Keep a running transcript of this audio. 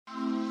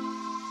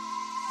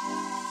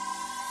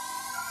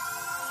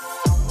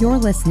You're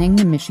listening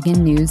to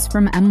Michigan News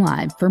from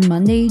MLive for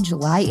Monday,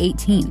 July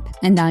 18th,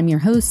 and I'm your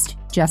host,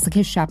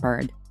 Jessica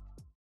Shepard.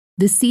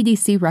 The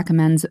CDC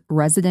recommends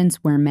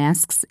residents wear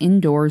masks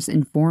indoors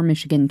in 4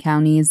 Michigan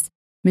counties.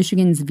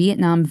 Michigan's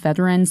Vietnam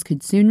veterans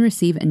could soon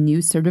receive a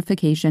new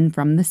certification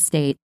from the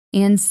state,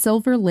 and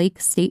Silver Lake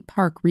State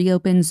Park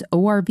reopens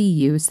ORV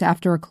use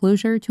after a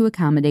closure to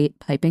accommodate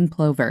piping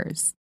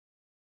plovers.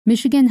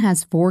 Michigan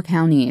has 4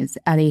 counties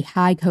at a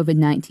high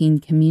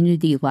COVID-19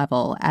 community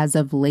level as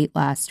of late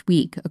last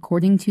week,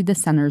 according to the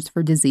Centers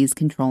for Disease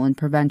Control and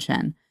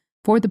Prevention.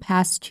 For the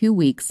past 2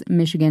 weeks,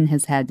 Michigan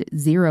has had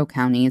 0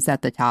 counties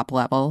at the top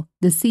level.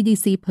 The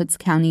CDC puts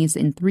counties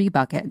in 3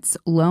 buckets: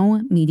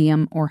 low,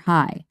 medium, or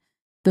high.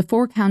 The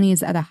 4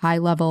 counties at a high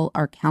level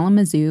are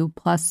Kalamazoo,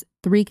 plus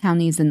 3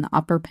 counties in the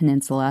Upper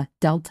Peninsula,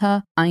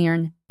 Delta,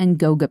 Iron, and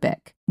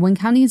Gogebic. When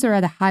counties are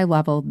at a high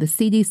level, the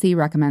CDC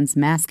recommends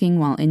masking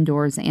while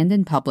indoors and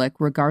in public,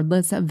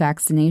 regardless of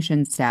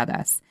vaccination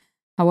status.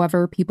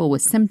 However, people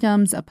with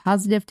symptoms, a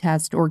positive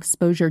test, or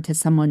exposure to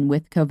someone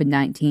with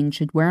COVID-19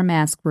 should wear a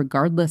mask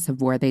regardless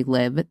of where they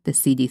live, the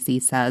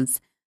CDC says.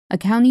 A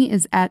county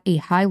is at a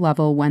high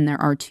level when there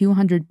are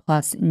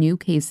 200-plus new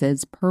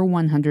cases per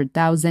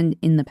 100,000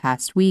 in the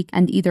past week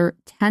and either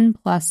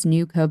 10-plus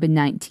new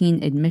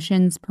COVID-19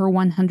 admissions per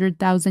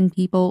 100,000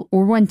 people,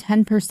 or when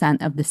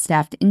 10% of the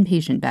staffed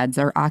inpatient beds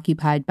are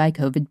occupied by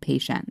COVID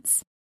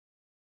patients.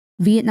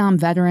 Vietnam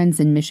veterans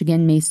in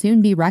Michigan may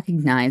soon be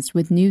recognized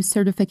with new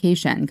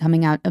certification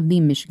coming out of the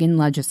Michigan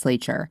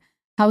legislature.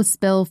 House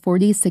Bill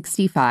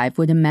 4065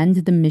 would amend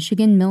the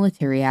Michigan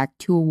Military Act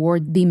to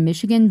award the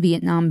Michigan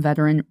Vietnam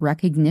Veteran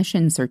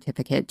Recognition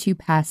Certificate to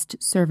past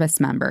service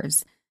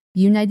members.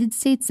 The United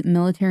States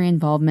military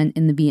involvement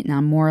in the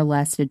Vietnam War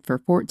lasted for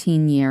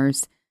 14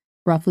 years.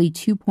 Roughly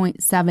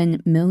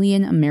 2.7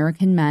 million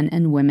American men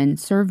and women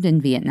served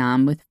in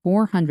Vietnam, with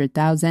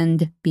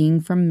 400,000 being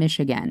from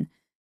Michigan.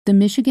 The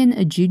Michigan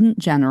Adjutant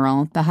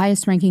General, the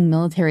highest-ranking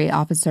military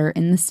officer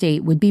in the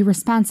state, would be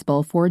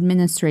responsible for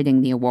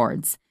administrating the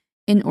awards.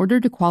 In order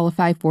to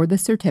qualify for the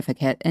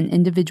certificate, an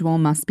individual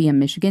must be a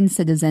Michigan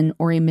citizen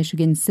or a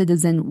Michigan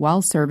citizen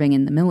while serving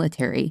in the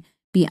military,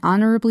 be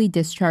honorably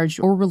discharged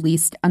or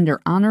released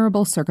under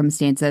honorable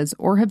circumstances,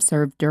 or have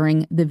served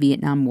during the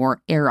Vietnam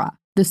War era.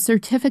 The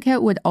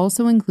certificate would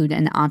also include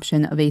an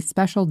option of a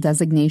special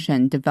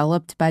designation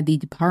developed by the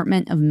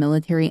Department of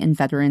Military and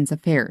Veterans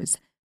Affairs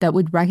that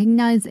would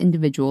recognize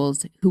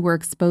individuals who were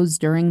exposed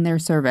during their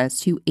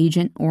service to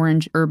Agent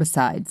Orange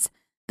herbicides.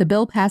 The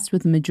bill passed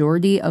with a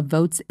majority of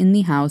votes in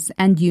the House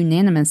and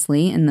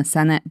unanimously in the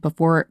Senate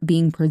before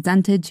being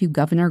presented to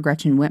Governor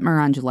Gretchen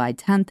Whitmer on July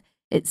 10th.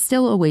 It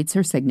still awaits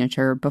her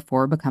signature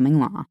before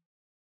becoming law.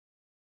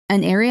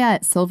 An area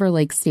at Silver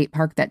Lake State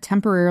Park that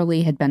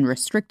temporarily had been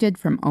restricted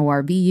from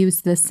ORV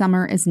use this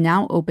summer is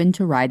now open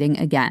to riding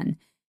again.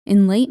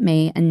 In late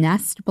May, a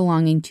nest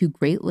belonging to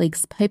Great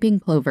Lakes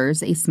piping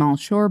plovers, a small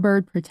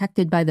shorebird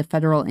protected by the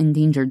Federal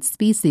Endangered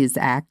Species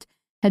Act,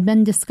 had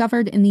been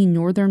discovered in the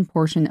northern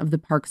portion of the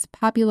park's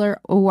popular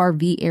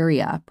ORV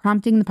area,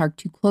 prompting the park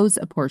to close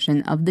a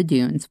portion of the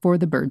dunes for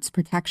the bird's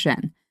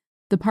protection.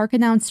 The park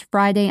announced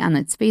Friday on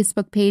its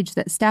Facebook page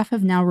that staff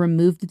have now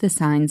removed the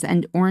signs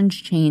and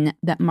orange chain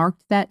that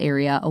marked that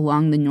area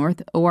along the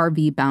north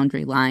ORV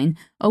boundary line,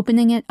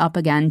 opening it up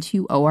again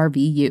to ORV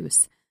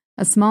use.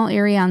 A small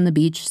area on the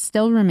beach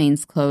still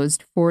remains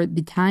closed for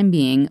the time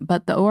being,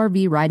 but the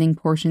ORV riding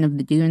portion of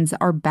the dunes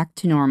are back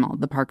to normal,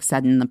 the park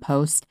said in the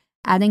post,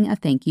 adding a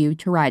thank you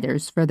to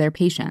riders for their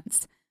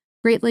patience.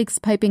 Great Lakes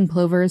piping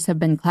plovers have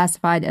been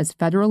classified as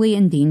federally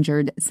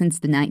endangered since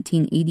the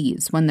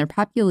 1980s, when their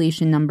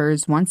population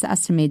numbers, once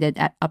estimated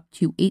at up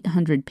to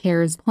 800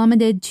 pairs,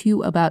 plummeted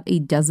to about a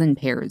dozen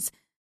pairs.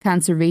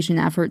 Conservation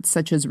efforts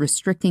such as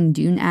restricting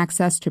dune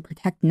access to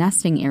protect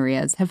nesting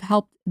areas have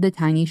helped the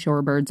tiny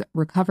shorebirds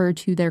recover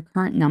to their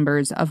current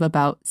numbers of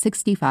about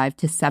 65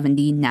 to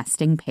 70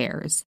 nesting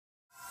pairs.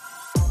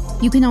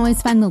 You can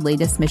always find the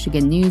latest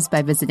Michigan news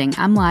by visiting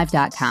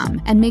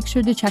mlive.com, and make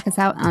sure to check us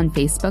out on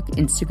Facebook,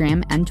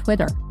 Instagram, and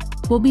Twitter.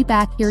 We'll be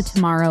back here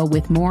tomorrow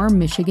with more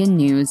Michigan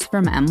news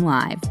from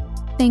MLive.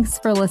 Thanks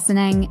for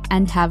listening,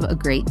 and have a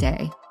great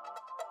day.